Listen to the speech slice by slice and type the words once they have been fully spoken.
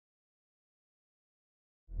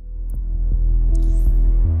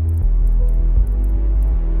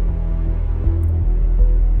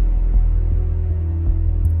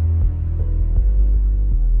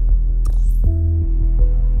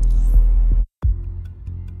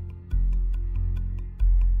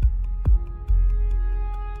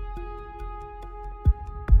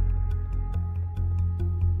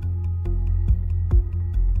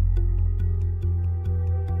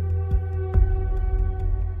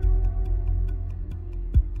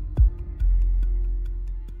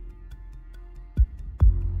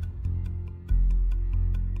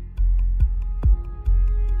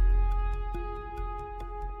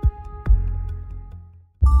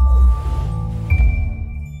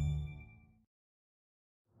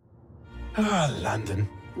Ah, London.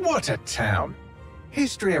 What a town.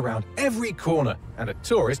 History around every corner and a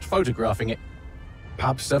tourist photographing it.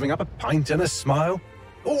 Pubs serving up a pint and a smile.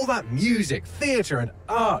 All that music, theatre and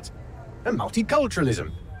art. And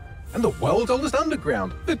multiculturalism. And the world's oldest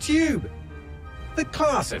underground, the Tube. The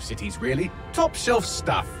class of cities, really. Top shelf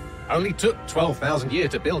stuff. Only took 12,000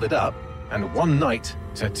 years to build it up, and one night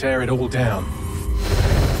to tear it all down.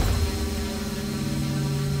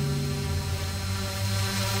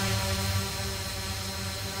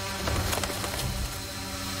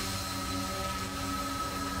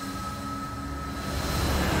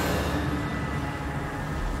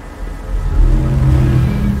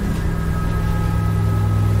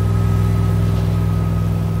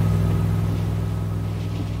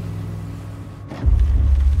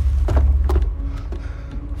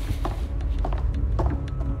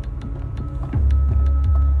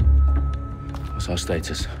 What's our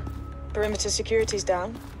status? Perimeter security's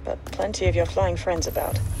down, but plenty of your flying friends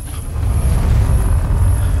about.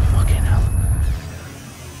 Fucking hell.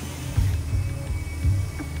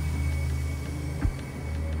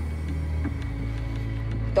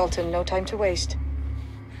 Dalton, no time to waste.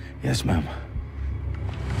 Yes, ma'am.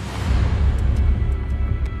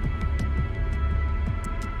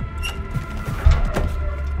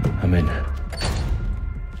 I'm in.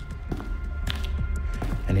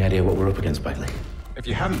 Any idea what we're up against, Bagley? If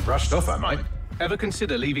you hadn't brushed off, I might. Ever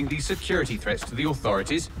consider leaving these security threats to the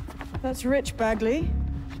authorities? That's rich, Bagley.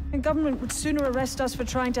 The government would sooner arrest us for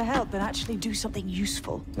trying to help than actually do something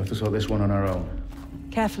useful. We'll have to sort this one on our own.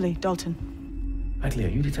 Carefully, Dalton. Bagley, are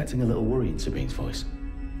you detecting a little worry in Sabine's voice?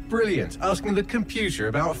 Brilliant. Asking the computer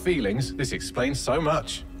about feelings. This explains so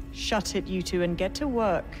much. Shut it, you two, and get to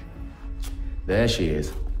work. There she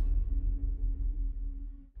is.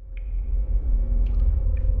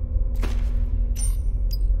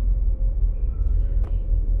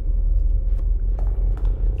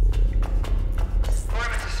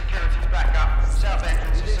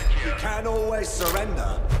 Always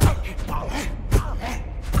surrender.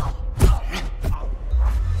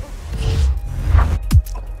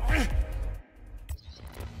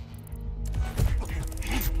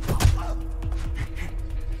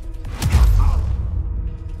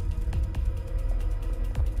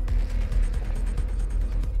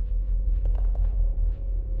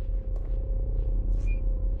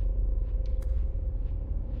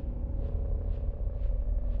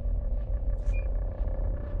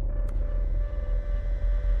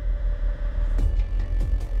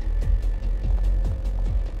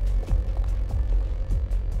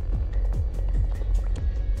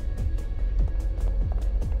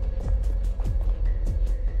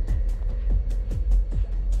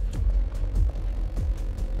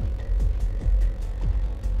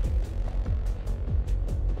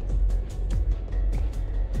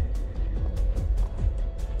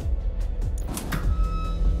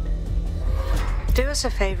 Do us a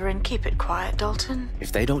favor and keep it quiet, Dalton.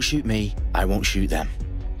 If they don't shoot me, I won't shoot them.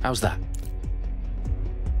 How's that?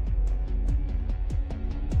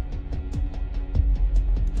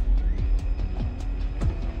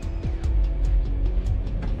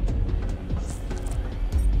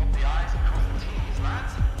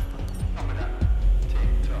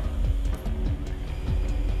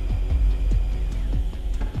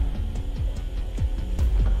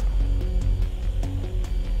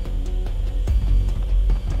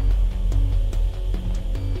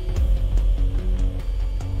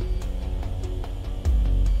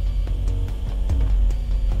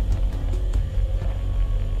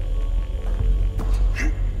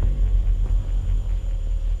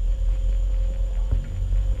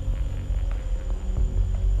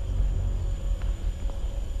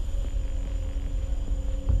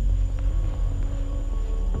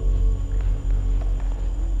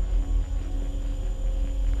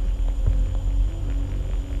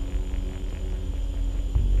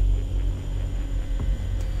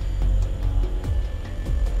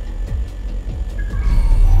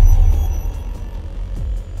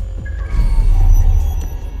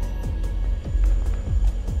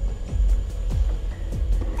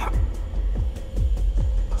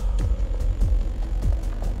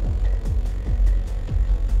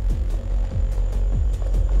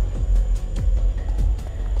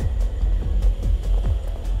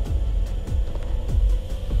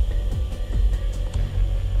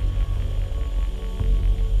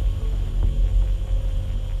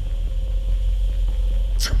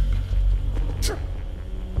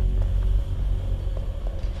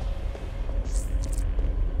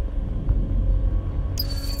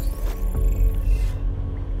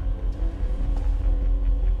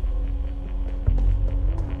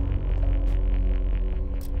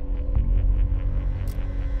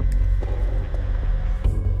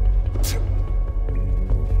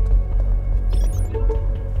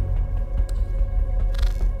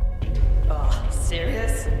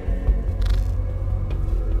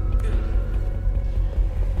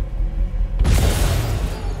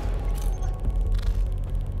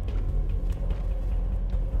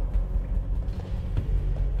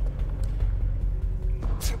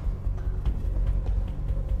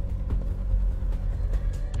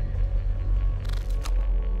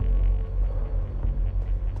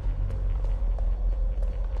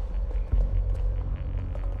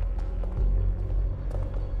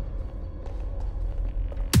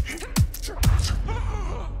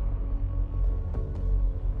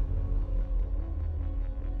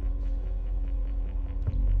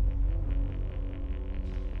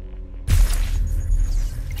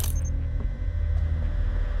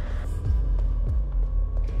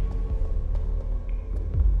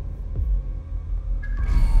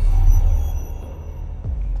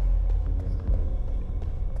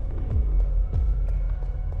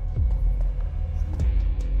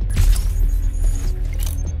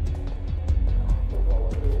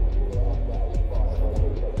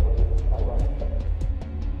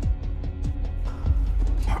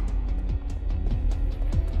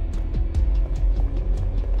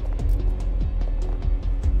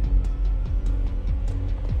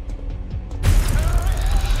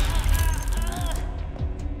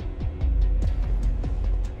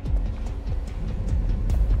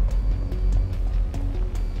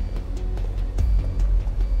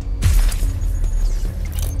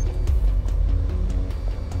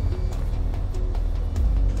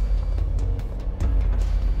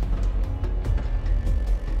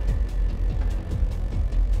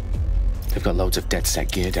 got loads of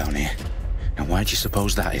DedSec gear down here. And why do you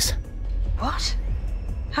suppose that is? What?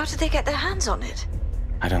 How did they get their hands on it?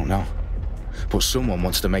 I don't know. But someone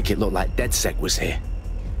wants to make it look like DedSec was here.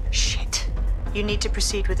 Shit. You need to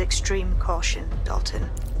proceed with extreme caution, Dalton.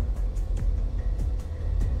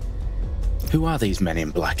 Who are these men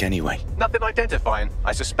in black anyway? Nothing identifying.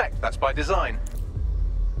 I suspect that's by design.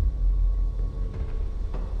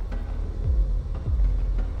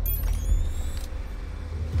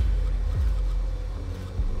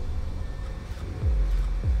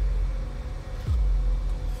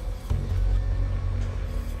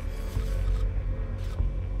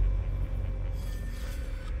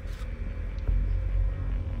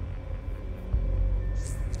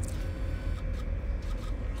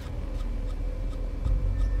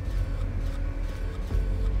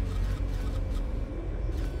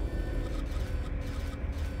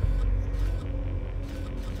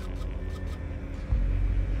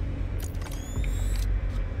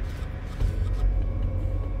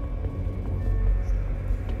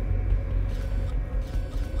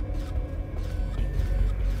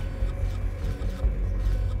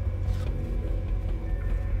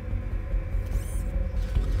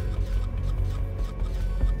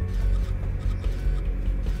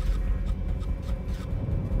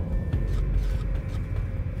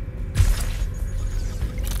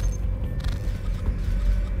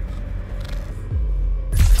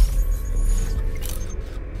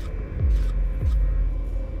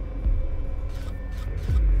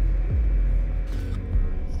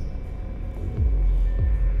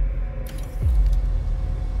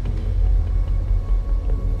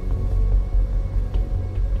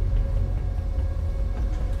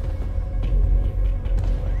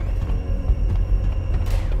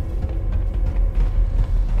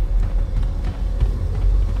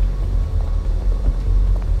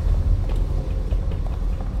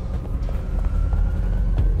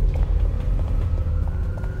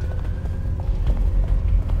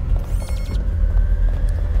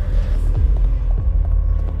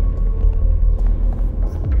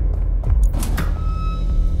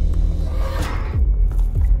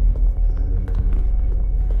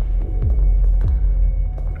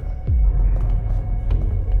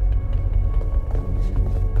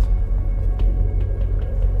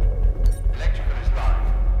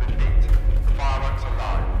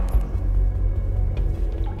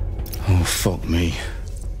 Fuck me.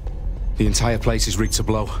 The entire place is rigged to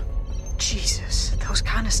blow. Jesus, those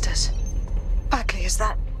canisters. Bagley, is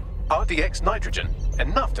that... RDX nitrogen.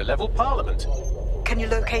 Enough to level Parliament. Can you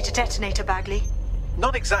locate a detonator, Bagley?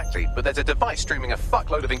 Not exactly, but there's a device streaming a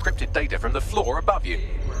fuckload of encrypted data from the floor above you.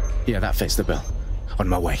 Yeah, that fits the bill. On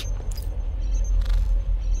my way.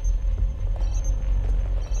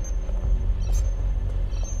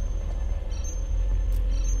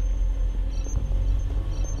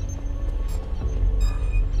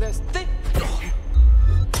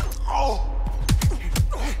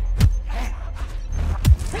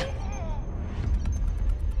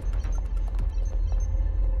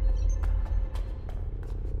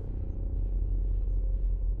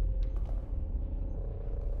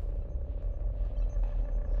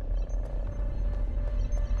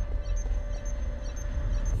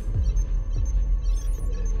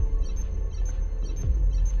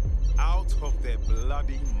 Of their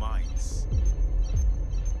bloody minds.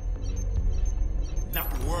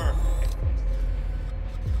 Not worth it.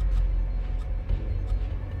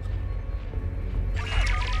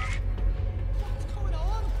 What's going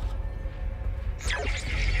on?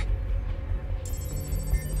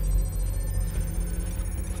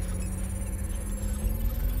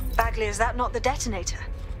 Bagley, is that not the detonator?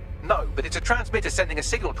 No, but it's a transmitter sending a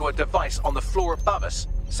signal to a device on the floor above us.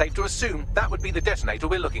 Safe to assume that would be the detonator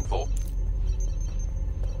we're looking for.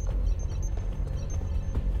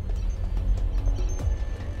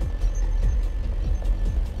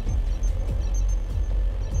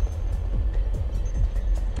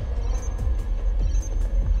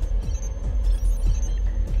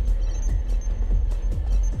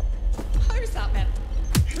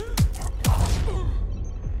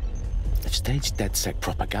 Staged DedSec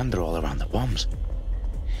propaganda all around the bombs.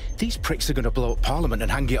 These pricks are going to blow up Parliament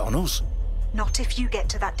and hang it on us. Not if you get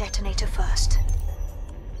to that detonator first.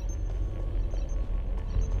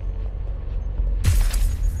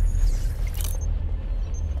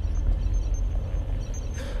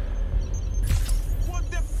 What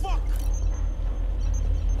the fuck?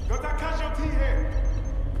 Got a casualty here.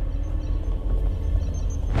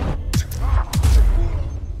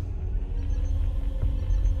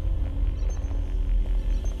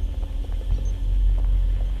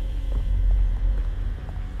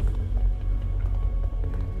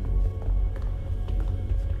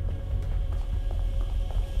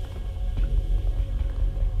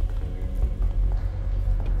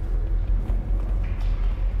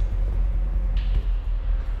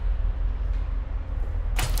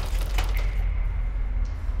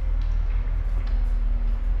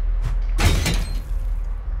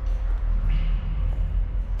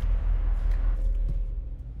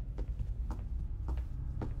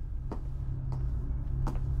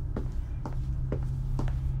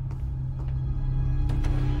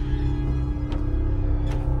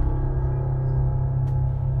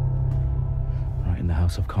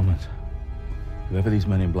 House of Commons. Whoever these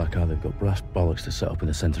men in black are, they've got brass bollocks to set up in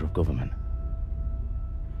the centre of government.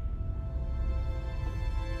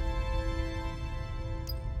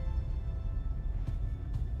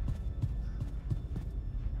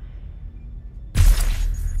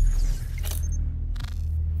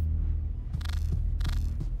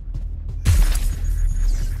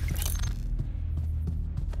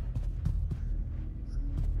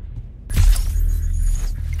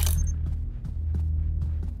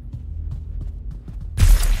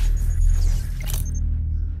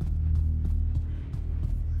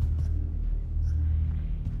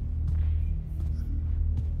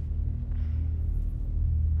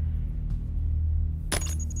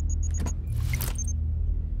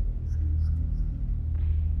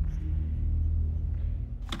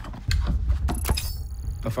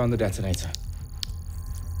 I found the detonator.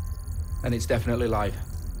 And it's definitely live.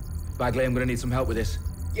 Bagley, I'm gonna need some help with this.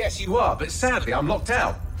 Yes, you are, but sadly, I'm locked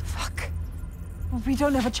out. Fuck. Well, we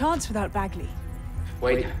don't have a chance without Bagley.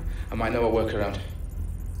 Wait, I might know a workaround.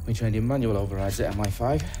 We trained in manual overrides at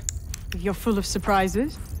MI5. You're full of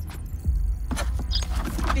surprises.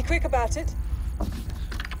 Be quick about it.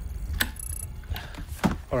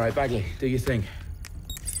 All right, Bagley, do your thing.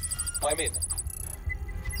 I'm in.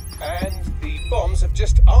 And the bombs have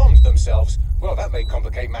just armed themselves. Well, that may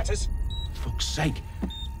complicate matters. Fuck's sake.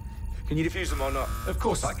 Can you defuse them or not? Of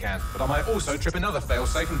course I can, but I might also trip another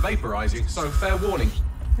failsafe and vaporize you, so fair warning.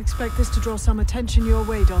 Expect this to draw some attention your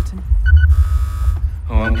way, Dalton.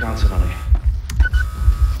 Oh, I'm counting on it.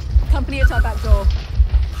 Company at our back door.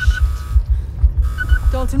 Shit.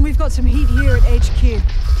 Dalton, we've got some heat here at HQ.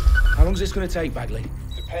 How long's this gonna take, Bagley?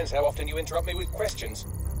 Depends how often you interrupt me with questions.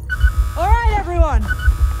 All right, everyone.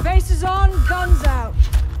 Faces on, guns out.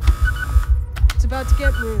 It's about to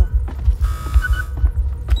get real.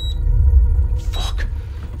 Fuck.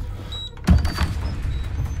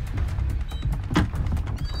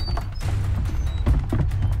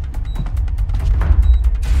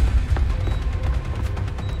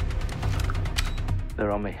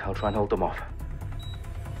 They're on me. I'll try and hold them off.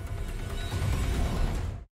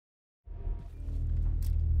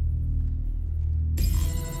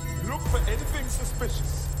 Look for anything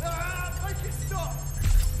suspicious. Make it stop!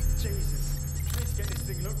 Jesus, let's get this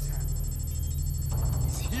thing looked at.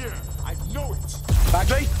 It's here. I know it.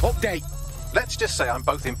 Bagley, update. Let's just say I'm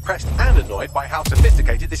both impressed and annoyed by how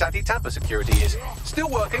sophisticated this anti-tamper security is. Still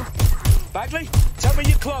working. Bagley, tell me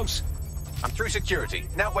you're close. I'm through security,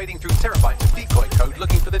 now wading through terabytes of decoy code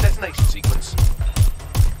looking for the detonation sequence.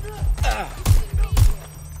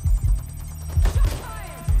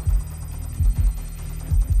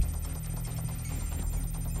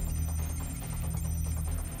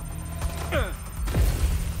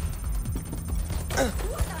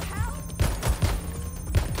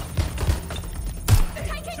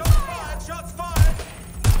 Shots fired!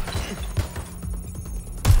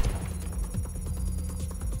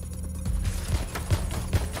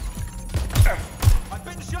 I've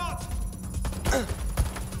been shot!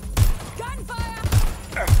 Gunfire!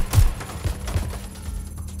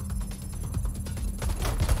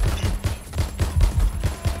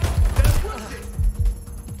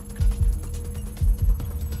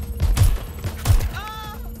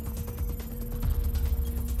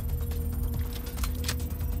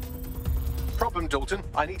 Problem, Dalton.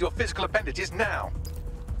 I need your physical appendages now.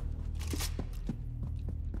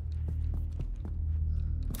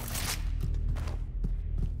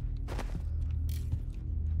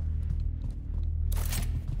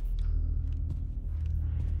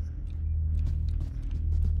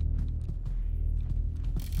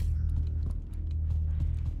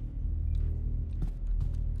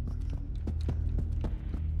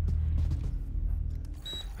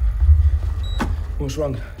 What's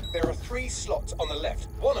wrong? There are 3 slots on the left.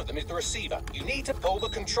 One of them is the receiver. You need to pull the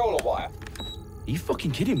controller wire. Are you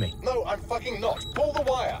fucking kidding me? No, I'm fucking not. Pull the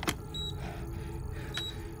wire.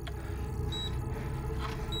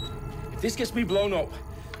 If this gets me blown up...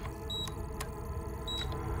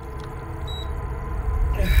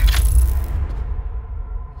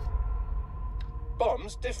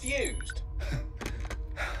 Bombs defused.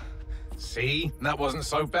 See? That wasn't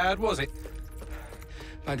so bad, was it?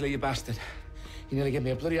 Bagley, you bastard. You nearly gave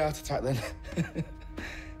me a bloody heart attack then.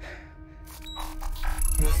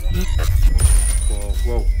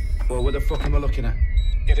 Whoa. What the fuck am I looking at?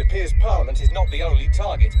 It appears Parliament is not the only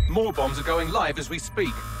target. More bombs are going live as we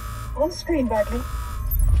speak. On screen, Bagley.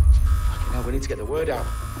 Fucking hell, we need to get the word out.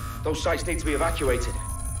 Those sites need to be evacuated.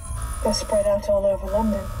 They're spread out all over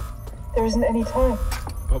London. There isn't any time.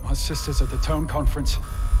 But my sister's at the town conference.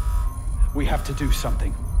 We have to do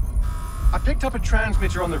something. I picked up a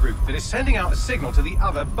transmitter on the roof that is sending out a signal to the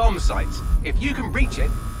other bomb sites. If you can reach it...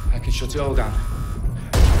 I can shut it all down.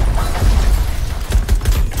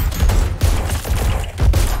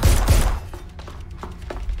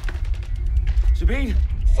 Sabine?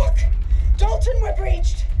 Fuck! Dalton, we're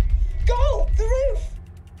breached! Go! The roof!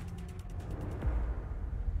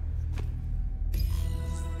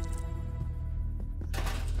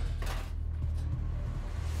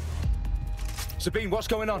 Sabine, what's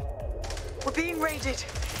going on? We're being raided.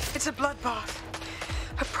 It's a bloodbath.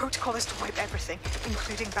 Her protocol is to wipe everything,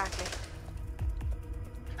 including Bagley.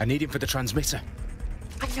 I need him for the transmitter.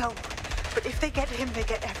 I know, but if they get him, they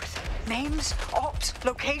get everything. Names, ops,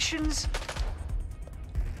 locations.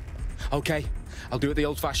 Okay, I'll do it the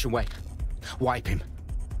old-fashioned way. Wipe him.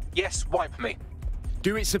 Yes, wipe me.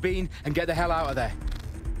 Do it, Sabine, and get the hell out of there.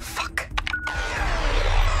 Fuck.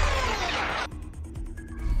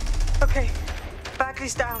 Okay,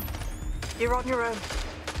 Bagley's down. You're on your own.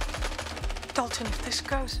 Dalton, if this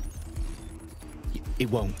goes... It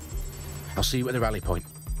won't. I'll see you at the rally point.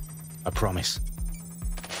 I promise.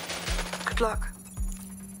 Good luck.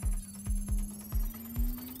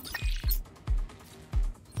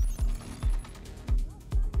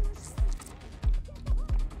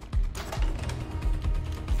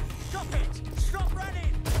 Stop it! Stop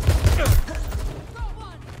running! Got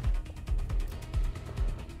one!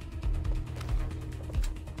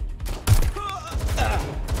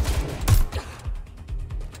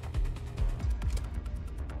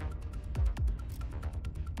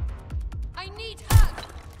 I need help!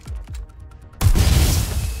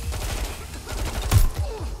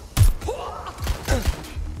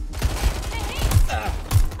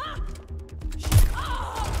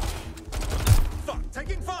 Fuck!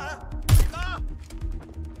 Taking fire! Ah!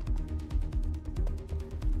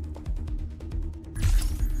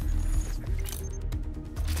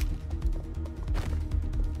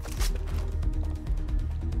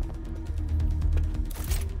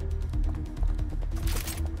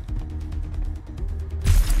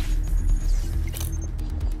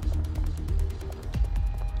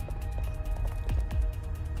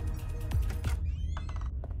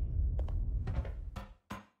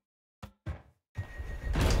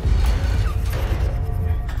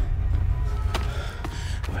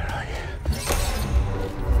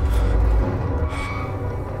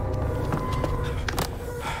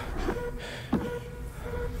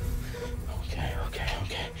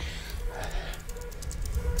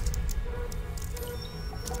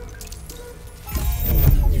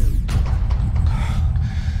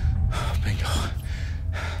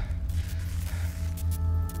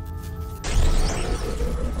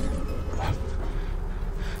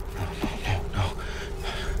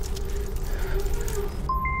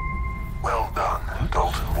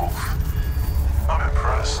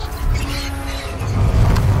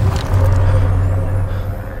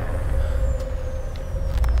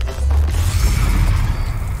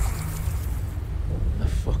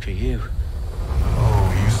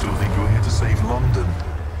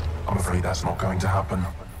 That's not going to happen.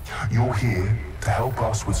 You're here to help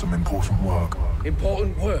us with some important work.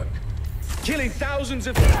 Important work? Killing thousands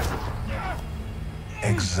of...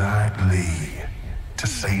 Exactly. To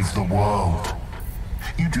save the world.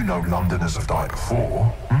 You do know Londoners have died before,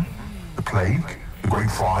 hmm? The Plague, the Great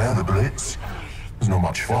Fire, the Blitz. It's not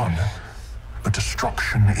much fun. But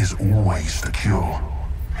destruction is always the cure.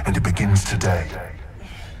 And it begins today.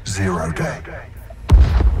 0 day.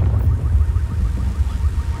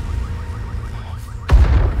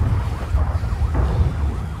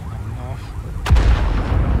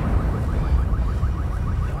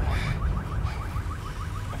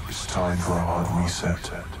 It's time for a hard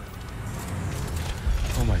reset.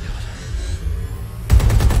 Oh my God.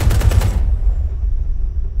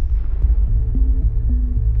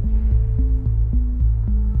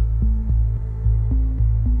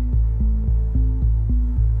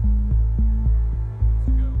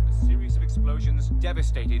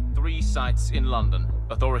 Devastated 3 sites in London.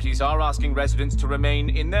 Authorities are asking residents to remain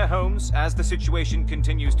in their homes as the situation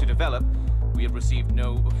continues to develop. We have received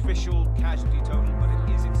no official casualty total, but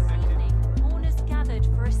it is expected. Mourners gathered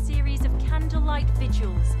for a series of candlelight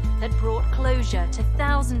vigils that brought closure to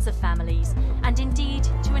thousands of families and indeed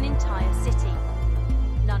to an entire city.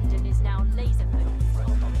 London is now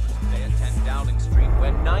laser-focused. Today at 10 Downing Street,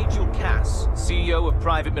 where Nigel Cass, CEO of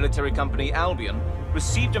private military company Albion,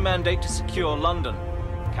 received a mandate to secure London.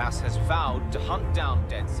 Cass has vowed to hunt down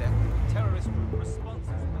DedSec. Terrorist group responses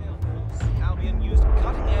failed. Albion used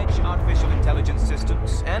cutting-edge artificial intelligence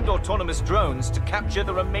systems and autonomous drones to capture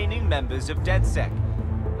the remaining members of DedSec.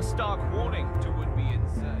 A stark warning to would-be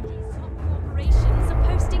insurgents. Top corporations are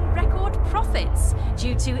posting record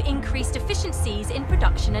due to increased efficiencies in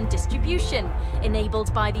production and distribution,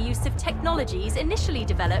 enabled by the use of technologies initially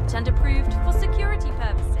developed and approved for security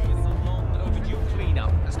purposes. Overdue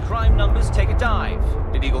cleanup as crime numbers take a dive.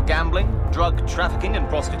 Illegal gambling, drug trafficking and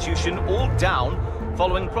prostitution all down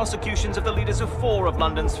following prosecutions of the leaders of 4 of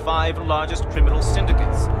London's 5 largest criminal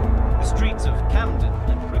syndicates. The streets of Camden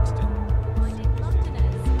and Brixton.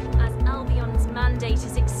 Londoners, as Albion's mandate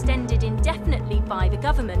is extended indefinitely by the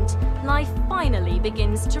government, life finally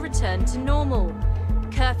begins to return to normal.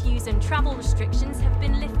 Curfews and travel restrictions have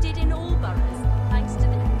been lifted in all boroughs, thanks to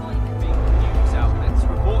the deployment. News outlets,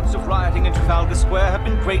 reports of rioting in Trafalgar Square have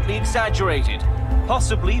been greatly exaggerated,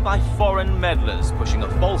 possibly by foreign meddlers pushing a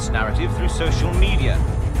false narrative through social media.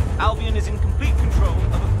 Albion is in complete control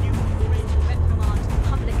of a few... reprimand the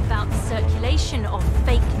public about the circulation of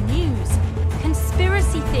fake news,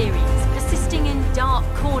 conspiracy theories persisting in dark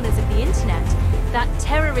corners of the internet that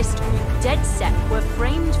terrorist group DedSec were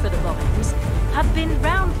framed for the bombings have been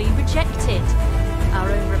roundly rejected.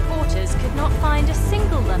 Our own reporters could not find a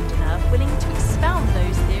single Londoner willing to expound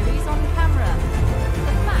those theories on camera.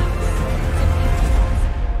 The facts simply do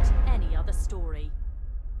not support any other story.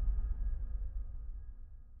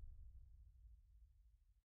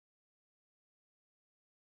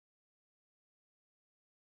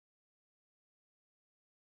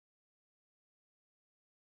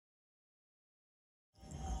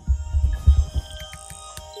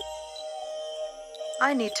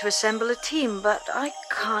 I need to assemble a team, but I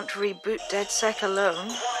can't reboot DedSec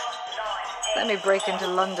alone. Let me break into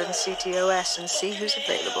London CTOS and see who's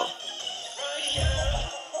available.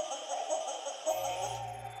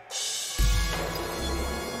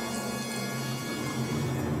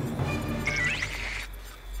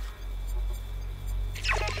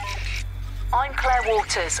 I'm Claire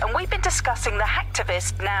Waters, and we've been discussing the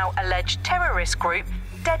hacktivist, now alleged terrorist group,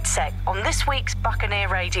 DedSec, on this week's Buccaneer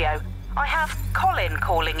Radio. I have Colin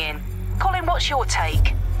calling in. Colin, what's your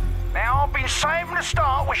take? Now, I've been saying from the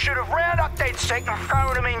start we should have rounded up DedSec and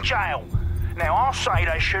thrown them in jail. Now, I'll say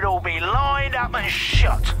they should all be lined up and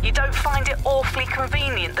shot. You don't find it awfully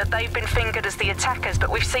convenient that they've been fingered as the attackers,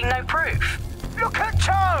 but we've seen no proof? Look at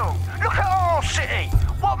Tone! Look at our city!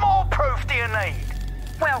 What more proof do you need?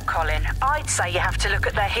 Well, Colin, I'd say you have to look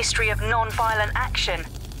at their history of non-violent action.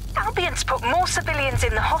 Albion's put more civilians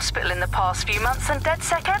in the hospital in the past few months than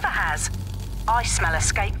DedSec ever has. I smell a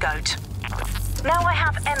scapegoat. Now I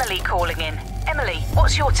have Emily calling in. Emily,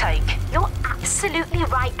 what's your take? You're absolutely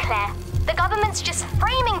right, Claire. The government's just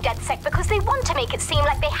framing DedSec because they want to make it seem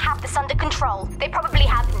like they have this under control. They probably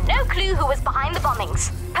have no clue who was behind the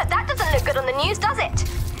bombings. But that doesn't look good on the news, does it?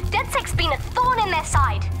 DedSec's been a thorn in their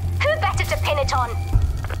side. Who better to pin it on?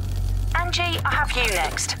 Angie, I have you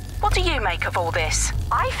next. What do you make of all this?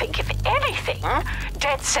 I think, if anything,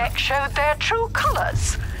 DedSec showed their true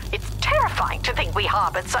colors. It's terrifying to think we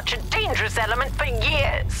harbored such a dangerous element for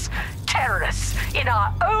years. Terrorists in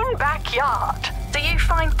our own backyard. Do you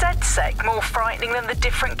find DedSec more frightening than the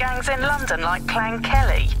different gangs in London, like Clan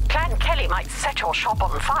Kelly? Clan Kelly might set your shop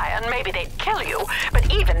on fire and maybe they'd kill you,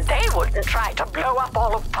 but even they wouldn't try to blow up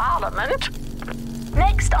all of Parliament.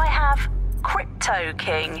 Next, I have Crypto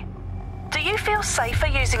King. Do you feel safer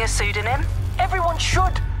using a pseudonym? Everyone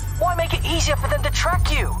should. Why make it easier for them to track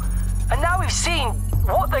you? And now we've seen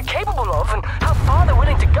what they're capable of and how far they're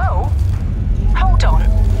willing to go. Hold on.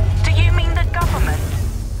 Do you mean the government?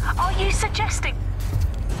 Are you suggesting...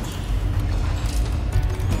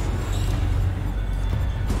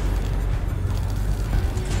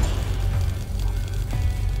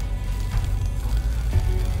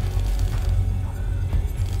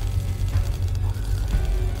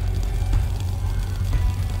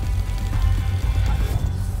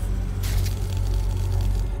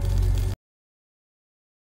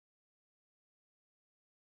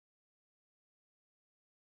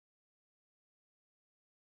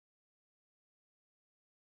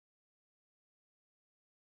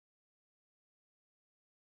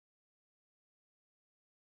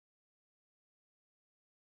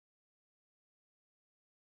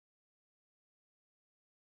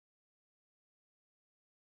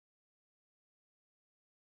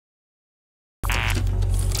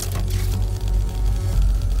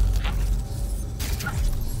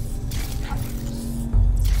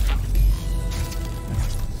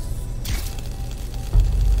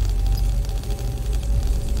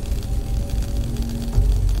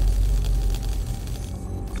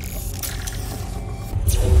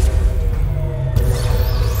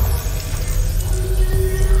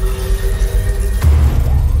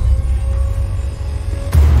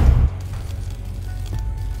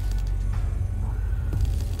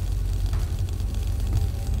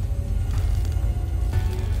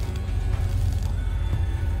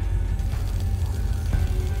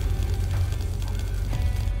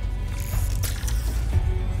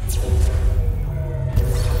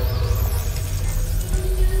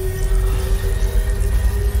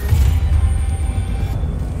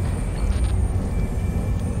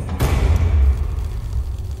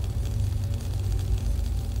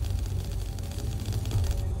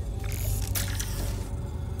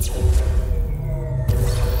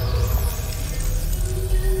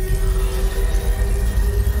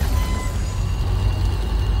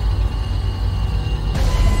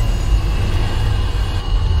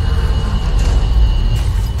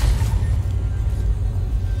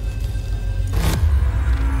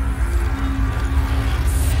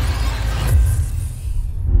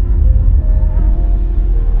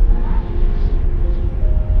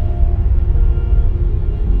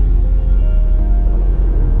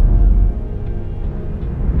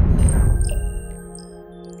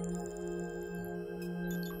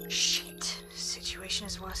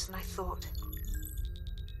 than I thought.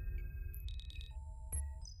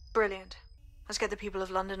 Brilliant. Let's get the people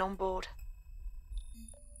of London on board.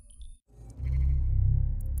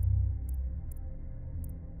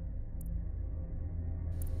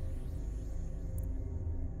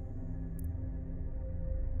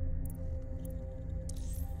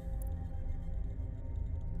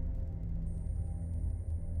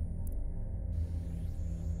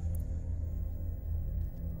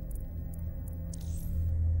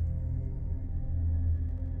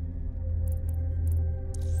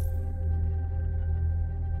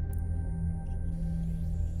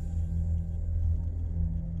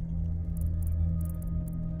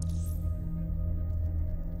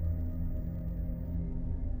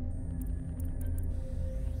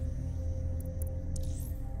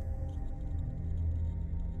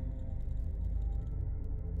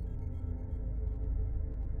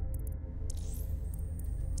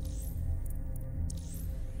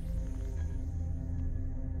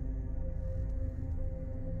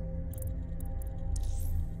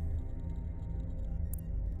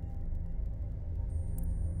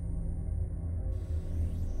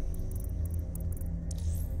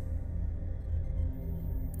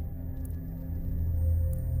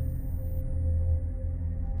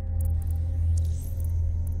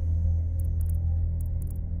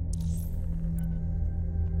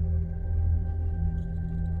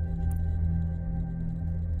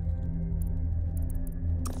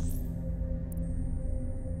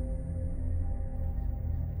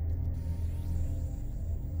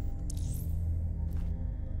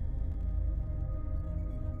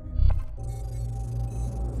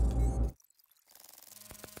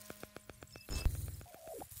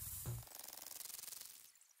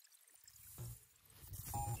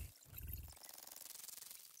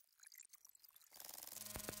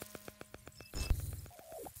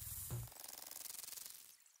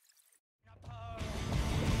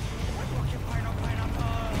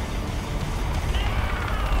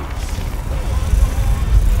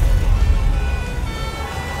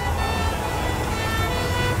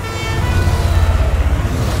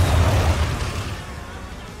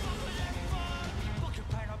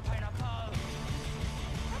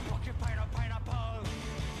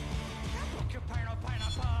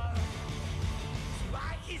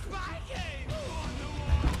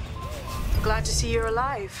 Glad to see you're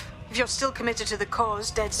alive. If you're still committed to the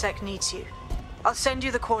cause, DedSec needs you. I'll send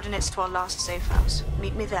you the coordinates to our last safe house.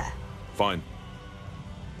 Meet me there. Fine.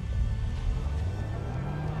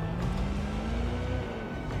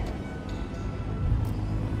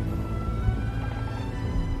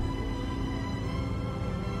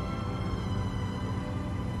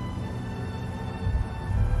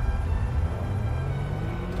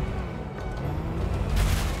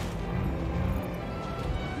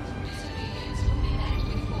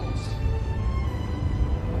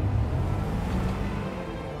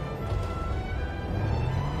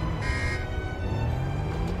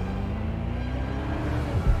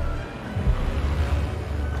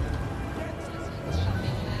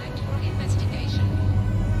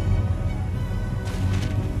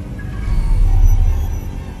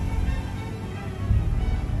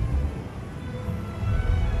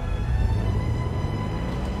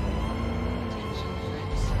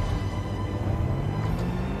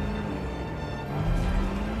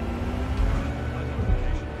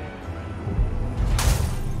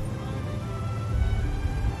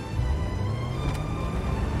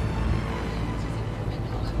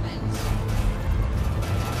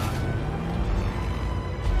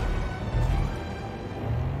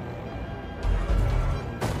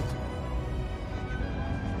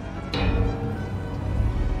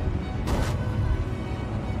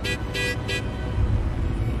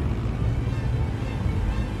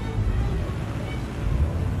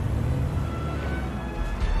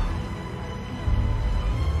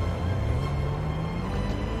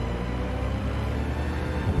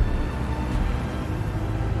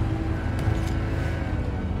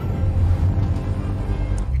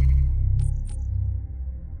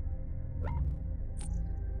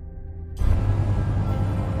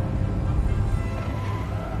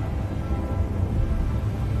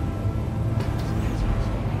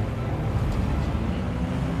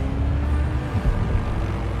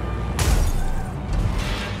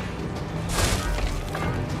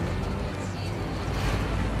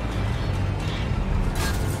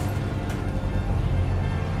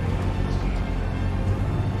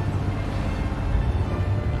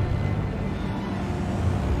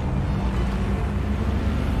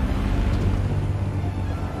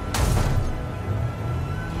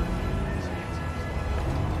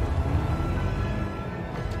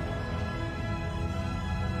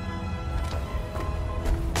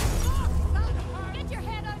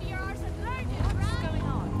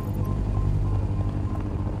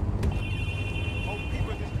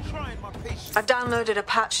 I've downloaded a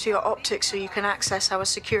patch to your optics so you can access our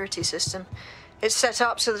security system. It's set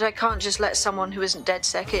up so that I can't just let someone who isn't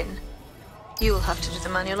DedSec in. You'll have to do the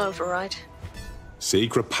manual override.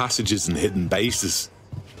 Secret passages and hidden bases.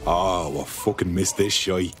 Oh, I fucking missed this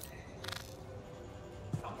shy.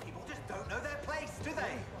 Some people just don't know their place, do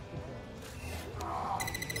they? No.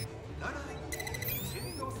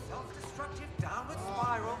 Continue your self-destructive downward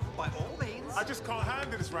spiral by all means. I just can't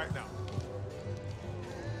handle this right now.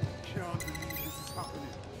 Can't believe this is happening.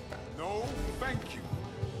 No, thank you.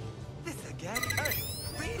 This again?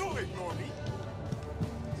 Hey, don't ignore me.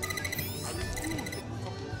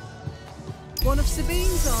 One of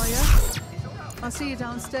Sabine's, are you? I'll see you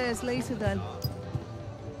downstairs later then.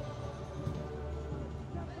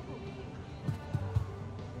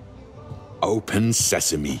 Open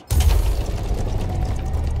sesame.